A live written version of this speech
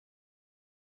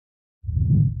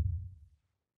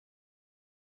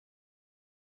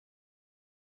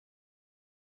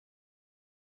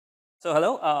So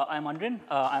hello, I'm Anrin.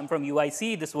 I'm from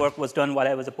UIC. This work was done while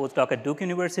I was a postdoc at Duke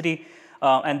University.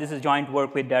 And this is joint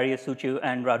work with Darius, Suciu,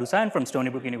 and Radu from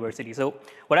Stony Brook University. So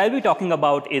what I'll be talking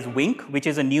about is Wink, which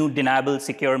is a new deniable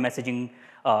secure messaging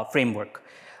framework.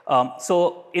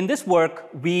 So in this work,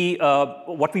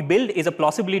 what we build is a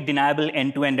plausibly deniable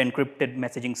end-to-end encrypted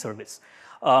messaging service.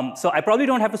 So I probably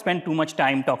don't have to spend too much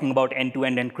time talking about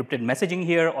end-to-end encrypted messaging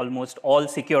here. Almost all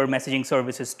secure messaging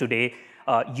services today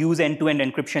use end-to-end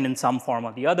encryption in some form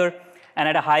or the other. And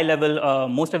at a high level,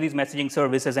 most of these messaging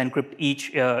services encrypt each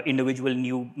individual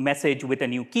new message with a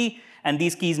new key, and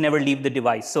these keys never leave the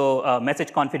device. So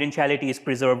message confidentiality is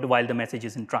preserved while the message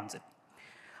is in transit.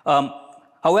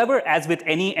 However, as with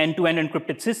any end-to-end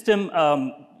encrypted system,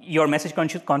 your message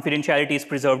confidentiality is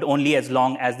preserved only as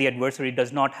long as the adversary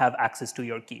does not have access to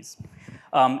your keys.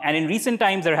 And in recent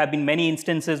times, there have been many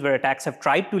instances where attacks have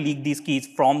tried to leak these keys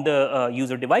from the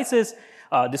user devices.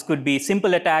 This could be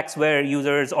simple attacks where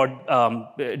users or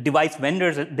device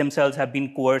vendors themselves have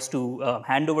been coerced to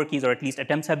hand over keys, or at least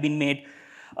attempts have been made.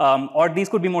 Or these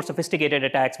could be more sophisticated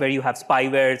attacks where you have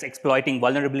spywares exploiting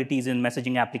vulnerabilities in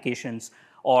messaging applications,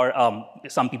 or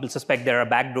some people suspect there are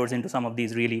backdoors into some of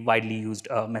these really widely used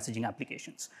messaging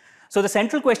applications. So the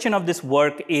central question of this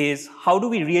work is, how do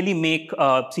we really make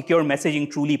secure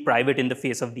messaging truly private in the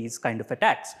face of these kind of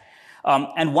attacks?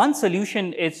 And one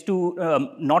solution is to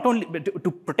not only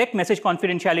to protect message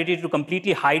confidentiality, to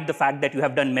completely hide the fact that you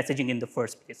have done messaging in the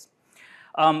first place.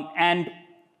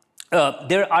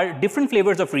 There are different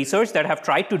flavors of research that have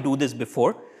tried to do this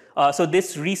before. So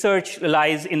this research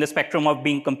lies in the spectrum of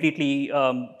being completely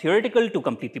theoretical to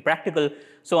completely practical.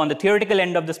 So on the theoretical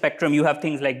end of the spectrum, you have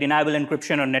things like deniable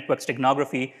encryption or network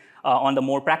steganography. On the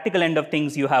more practical end of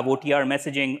things, you have OTR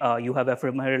messaging, you have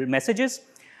ephemeral messages.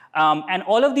 And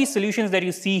all of these solutions that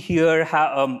you see here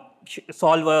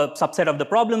solve a subset of the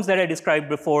problems that I described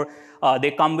before.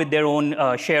 They come with their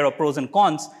own share of pros and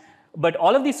cons. But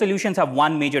all of these solutions have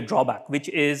one major drawback, which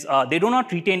is they do not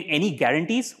retain any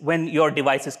guarantees when your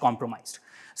device is compromised.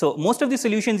 So most of the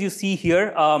solutions you see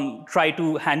here try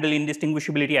to handle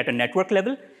indistinguishability at a network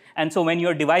level. And so when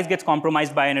your device gets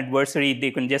compromised by an adversary,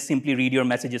 they can just simply read your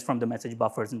messages from the message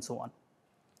buffers and so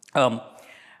on.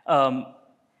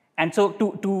 And so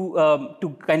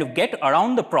to kind of get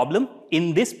around the problem,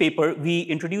 in this paper, we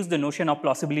introduced the notion of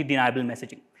plausibly deniable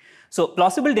messaging. So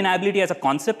plausible deniability as a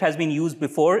concept has been used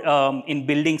before in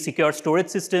building secure storage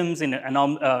systems in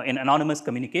anonymous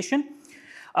communication.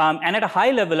 And at a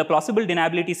high level, a plausible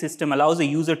deniability system allows a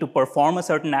user to perform a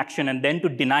certain action and then to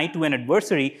deny to an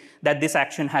adversary that this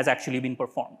action has actually been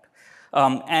performed.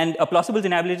 And a plausible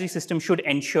deniability system should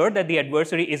ensure that the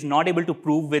adversary is not able to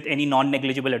prove with any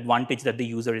non-negligible advantage that the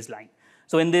user is lying.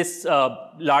 So in this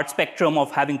large spectrum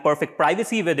of having perfect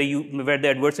privacy, where the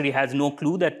adversary has no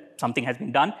clue that something has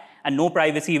been done, and no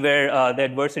privacy where the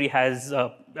adversary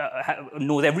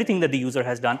knows everything that the user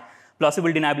has done,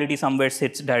 plausible deniability somewhere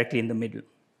sits directly in the middle.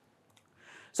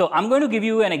 So I'm going to give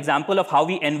you an example of how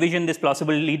we envision this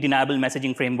plausibly deniable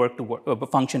messaging framework to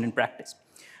function in practice.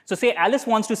 So say Alice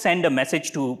wants to send a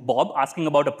message to Bob asking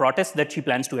about a protest that she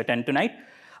plans to attend tonight.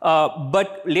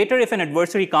 But later, if an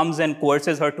adversary comes and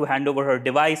coerces her to hand over her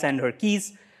device and her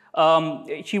keys,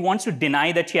 she wants to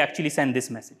deny that she actually sent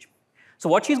this message. So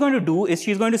what she's going to do is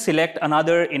she's going to select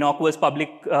another innocuous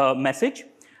public message,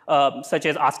 such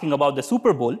as asking about the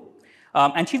Super Bowl.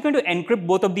 And she's going to encrypt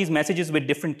both of these messages with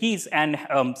different keys and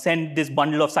send this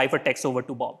bundle of ciphertext over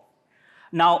to Bob.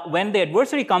 Now, when the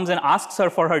adversary comes and asks her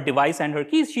for her device and her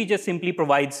keys, she just simply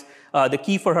provides the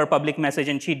key for her public message,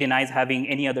 and she denies having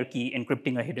any other key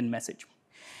encrypting a hidden message.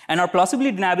 And our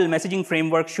plausibly deniable messaging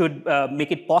framework should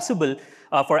make it possible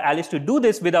for Alice to do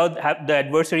this without the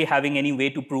adversary having any way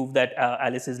to prove that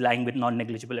Alice is lying with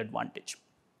non-negligible advantage.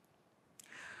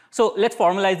 So let's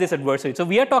formalize this adversary. So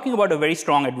we are talking about a very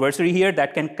strong adversary here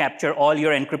that can capture all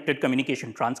your encrypted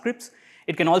communication transcripts.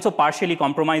 It can also partially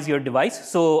compromise your device.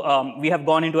 So we have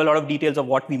gone into a lot of details of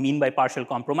what we mean by partial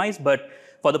compromise, but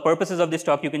for the purposes of this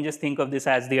talk, you can just think of this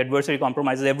as the adversary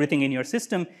compromises everything in your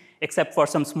system except for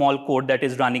some small code that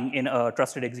is running in a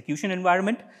trusted execution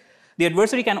environment. The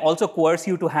adversary can also coerce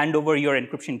you to hand over your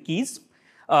encryption keys,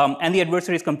 and the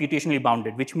adversary is computationally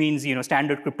bounded, which means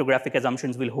standard cryptographic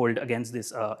assumptions will hold against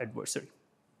this adversary.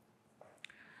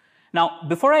 Now,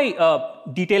 before I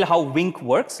detail how Wink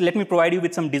works, let me provide you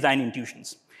with some design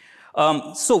intuitions.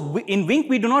 So in Wink,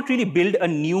 we do not really build a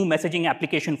new messaging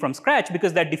application from scratch,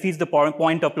 because that defeats the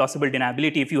point of plausible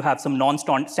deniability if you have some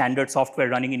non-standard software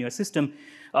running in your system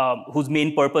whose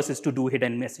main purpose is to do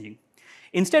hidden messaging.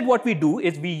 Instead, what we do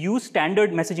is we use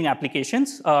standard messaging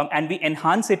applications and we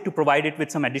enhance it to provide it with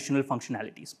some additional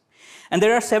functionalities. And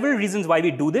there are several reasons why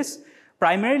we do this.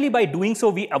 Primarily by doing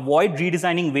so, we avoid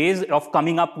redesigning ways of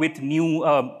coming up with new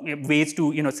ways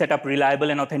to set up reliable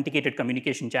and authenticated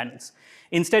communication channels.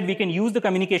 Instead, we can use the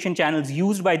communication channels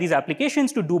used by these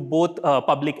applications to do both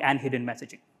public and hidden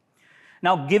messaging.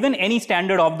 Now, given any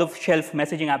standard off-the-shelf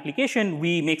messaging application,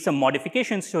 we make some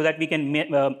modifications so that we can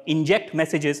inject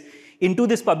messages into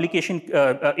this public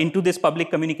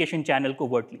communication channel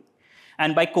covertly.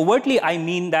 And by covertly, I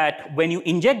mean that when you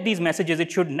inject these messages,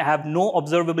 it should have no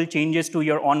observable changes to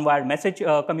your on-wire message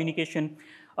communication.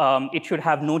 It should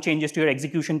have no changes to your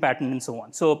execution pattern and so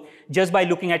on. So just by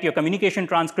looking at your communication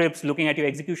transcripts, looking at your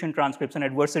execution transcripts, an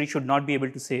adversary should not be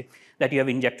able to say that you have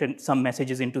injected some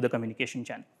messages into the communication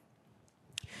channel.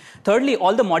 Thirdly,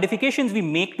 all the modifications we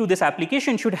make to this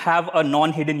application should have a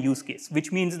non-hidden use case,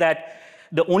 which means that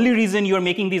the only reason you're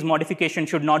making these modifications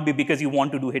should not be because you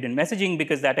want to do hidden messaging,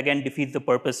 because that again defeats the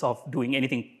purpose of doing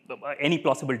anything, any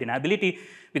plausible deniability,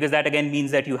 because that again means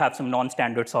that you have some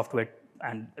non-standard software,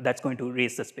 and that's going to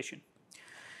raise suspicion.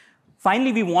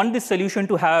 Finally, we want this solution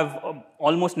to have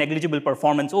almost negligible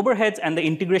performance overheads, and the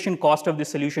integration cost of this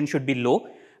solution should be low,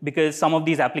 because some of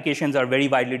these applications are very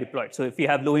widely deployed. So if you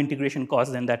have low integration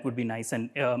costs, then that would be nice and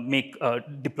make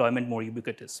deployment more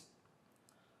ubiquitous.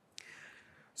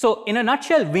 So in a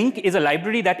nutshell, Wink is a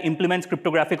library that implements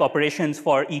cryptographic operations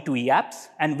for E2E apps,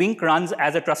 and Wink runs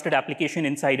as a trusted application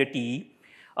inside a TE.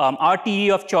 Our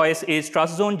TE of choice is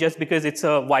TrustZone, just because it's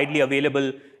a widely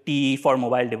available TE for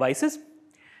mobile devices.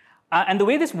 And the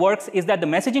way this works is that the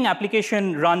messaging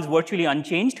application runs virtually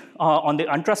unchanged on the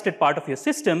untrusted part of your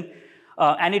system,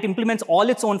 and it implements all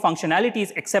its own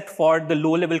functionalities except for the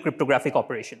low-level cryptographic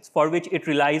operations, for which it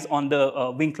relies on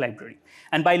the Wink library.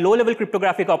 And by low-level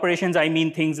cryptographic operations, I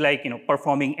mean things like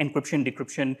performing encryption,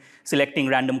 decryption, selecting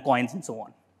random coins, and so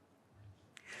on.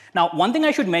 Now, one thing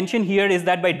I should mention here is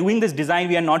that by doing this design,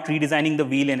 we are not redesigning the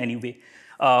wheel in any way.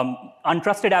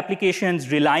 Untrusted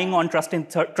applications relying on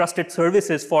trusted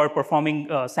services for performing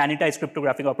sanitized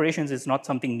cryptographic operations is not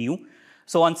something new.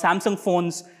 So on Samsung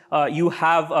phones, you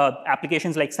have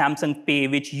applications like Samsung Pay,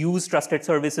 which use trusted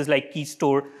services like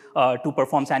KeyStore to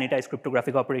perform sanitized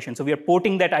cryptographic operations. So we are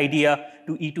porting that idea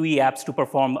to E2E apps to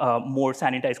perform more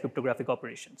sanitized cryptographic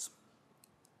operations.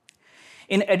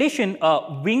 In addition,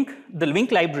 the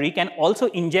Wink library can also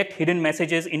inject hidden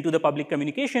messages into the public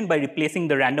communication by replacing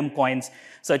the random coins,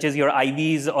 such as your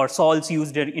IVs or sols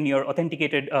used in your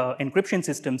authenticated encryption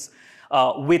systems,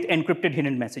 with encrypted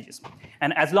hidden messages.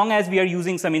 And as long as we are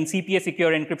using some in-CPA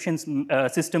secure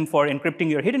encryption system for encrypting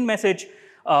your hidden message,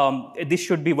 this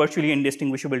should be virtually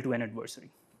indistinguishable to an adversary.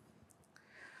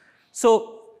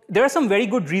 So there are some very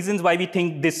good reasons why we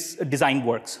think this design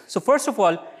works. So first of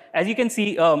all, as you can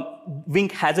see,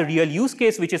 Wink has a real use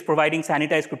case, which is providing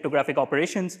sanitized cryptographic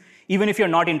operations, even if you're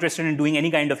not interested in doing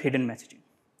any kind of hidden messaging.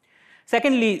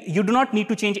 Secondly, you do not need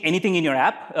to change anything in your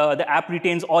app. The app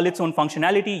retains all its own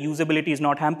functionality. Usability is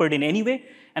not hampered in any way.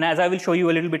 And as I will show you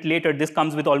a little bit later, this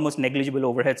comes with almost negligible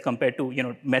overheads compared to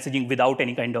messaging without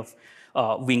any kind of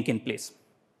Wink in place.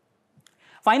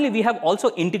 Finally, we have also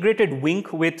integrated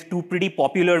Wink with two pretty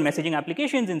popular messaging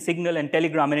applications in Signal and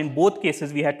Telegram. And in both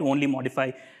cases, we had to only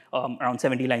modify around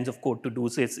 70 lines of code to do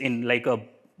this in like a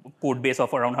code base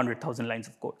of around 100,000 lines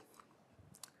of code.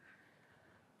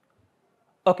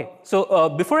 OK, so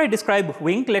before I describe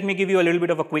Wink, let me give you a little bit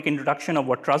of a quick introduction of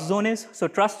what TrustZone is. So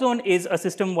TrustZone is a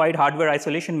system-wide hardware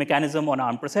isolation mechanism on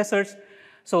ARM processors.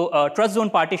 So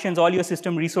TrustZone partitions all your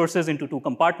system resources into two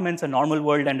compartments, a normal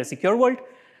world and a secure world.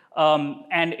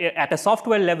 And at a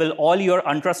software level, all your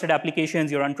untrusted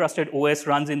applications, your untrusted OS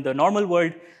runs in the normal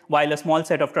world, while a small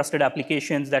set of trusted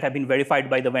applications that have been verified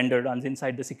by the vendor runs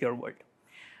inside the secure world.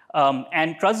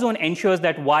 And TrustZone ensures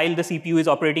that while the CPU is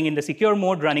operating in the secure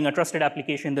mode, running a trusted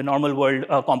application, the normal world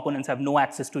components have no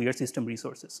access to your system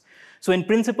resources. So in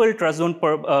principle,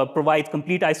 TrustZone provides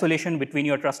complete isolation between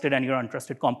your trusted and your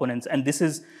untrusted components. And this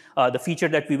is the feature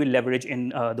that we will leverage in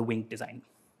the Wink design.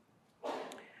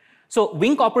 So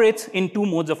Wink operates in two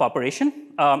modes of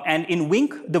operation. And in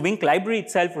Wink, the Wink library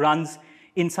itself runs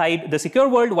inside the secure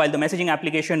world, while the messaging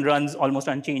application runs almost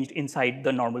unchanged inside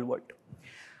the normal world.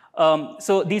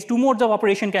 So these two modes of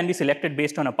operation can be selected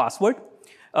based on a password.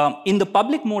 In the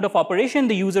public mode of operation,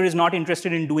 the user is not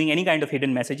interested in doing any kind of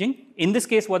hidden messaging. In this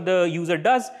case, what the user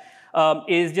does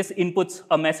is just inputs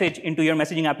a message into your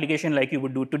messaging application like you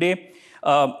would do today.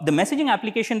 The messaging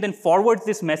application then forwards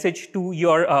this message to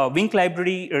your Wink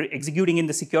library executing in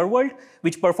the secure world,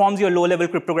 which performs your low-level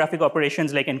cryptographic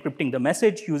operations like encrypting the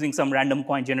message using some random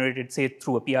coin generated, say,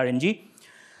 through a PRNG.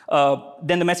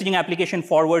 Then the messaging application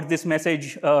forwards this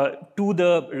message to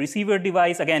the receiver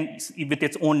device, again, with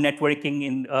its own networking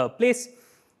in place.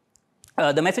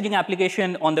 The messaging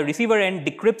application on the receiver end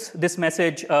decrypts this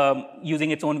message using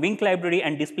its own Wink library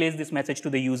and displays this message to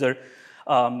the user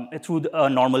through a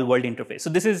normal world interface.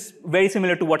 So this is very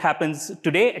similar to what happens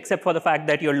today, except for the fact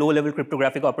that your low-level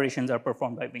cryptographic operations are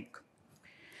performed by Wink.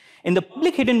 In the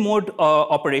public hidden mode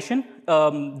operation,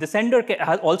 the sender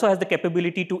also has the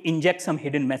capability to inject some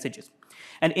hidden messages.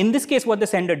 And in this case, what the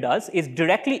sender does is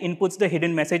directly inputs the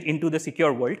hidden message into the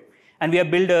secure world. And we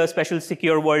have built a special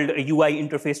secure world UI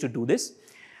interface to do this.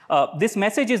 This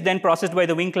message is then processed by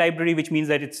the Wink library, which means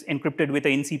that it's encrypted with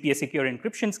an in-CPS secure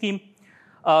encryption scheme.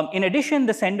 In addition,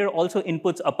 the sender also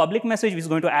inputs a public message, which is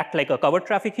going to act like a cover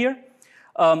traffic here.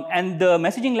 And the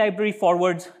messaging library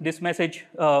forwards this message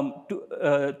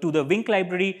to the Wink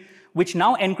library, which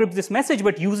now encrypts this message,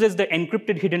 but uses the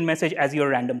encrypted hidden message as your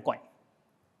random coin.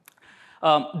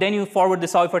 Then you forward the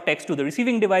ciphertext to the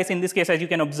receiving device. In this case, as you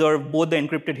can observe, both the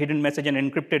encrypted hidden message and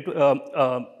encrypted,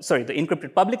 the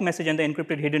encrypted public message and the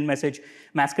encrypted hidden message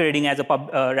masquerading as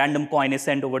a random coin is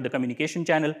sent over the communication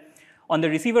channel. On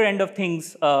the receiver end of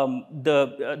things,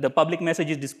 the public message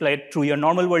is displayed through your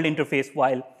normal world interface,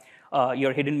 while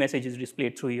your hidden message is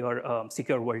displayed through your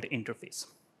secure world interface.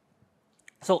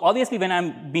 So obviously, when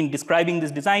I've been describing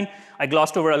this design, I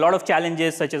glossed over a lot of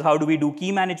challenges, such as how do we do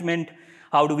key management,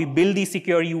 how do we build these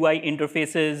secure UI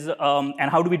interfaces, and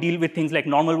how do we deal with things like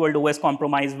normal world OS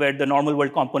compromise, where the normal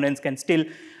world components can still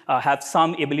have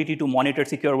some ability to monitor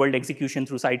secure world execution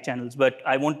through side channels. But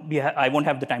I won't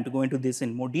have the time to go into this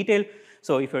in more detail.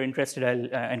 So if you're interested,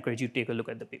 I'll encourage you to take a look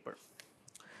at the paper.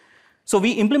 So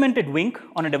we implemented Wink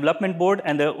on a development board,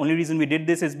 and the only reason we did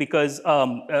this is because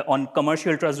on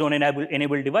commercial trust zone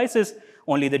enabled devices,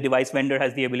 only the device vendor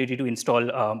has the ability to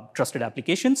install trusted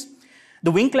applications. The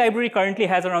Wink library currently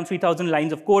has around 3,000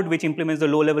 lines of code, which implements the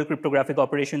low-level cryptographic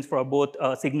operations for both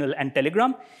Signal and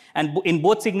Telegram. And in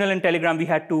both Signal and Telegram, we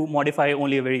had to modify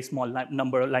only a very small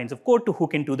number of lines of code to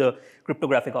hook into the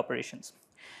cryptographic operations.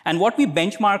 And what we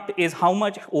benchmarked is how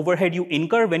much overhead you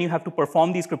incur when you have to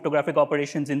perform these cryptographic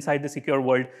operations inside the secure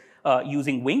world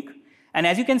using Wink. And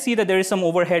as you can see, that there is some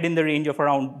overhead in the range of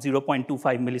around 0.25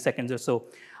 milliseconds or so.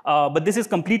 But this is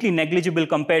completely negligible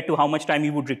compared to how much time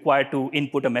you would require to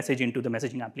input a message into the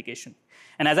messaging application.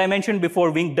 And as I mentioned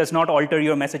before, Wink does not alter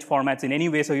your message formats in any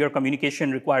way, so your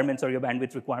communication requirements or your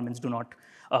bandwidth requirements do not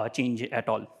change at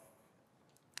all.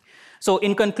 So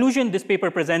in conclusion, this paper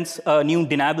presents a new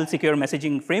Deniable secure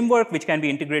messaging framework, which can be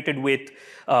integrated with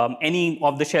any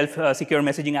off-the-shelf secure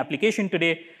messaging application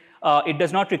today. It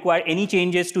does not require any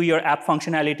changes to your app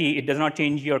functionality. It does not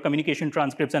change your communication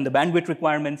transcripts and the bandwidth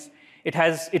requirements.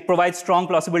 It provides strong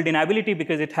plausible deniability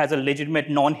because it has a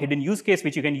legitimate non-hidden use case,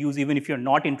 which you can use even if you're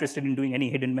not interested in doing any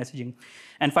hidden messaging.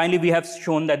 And finally, we have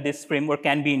shown that this framework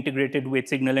can be integrated with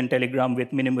Signal and Telegram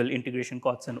with minimal integration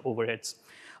costs and overheads.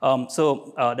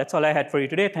 So that's all I had for you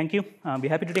today. Thank you. I'll be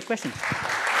happy to take questions.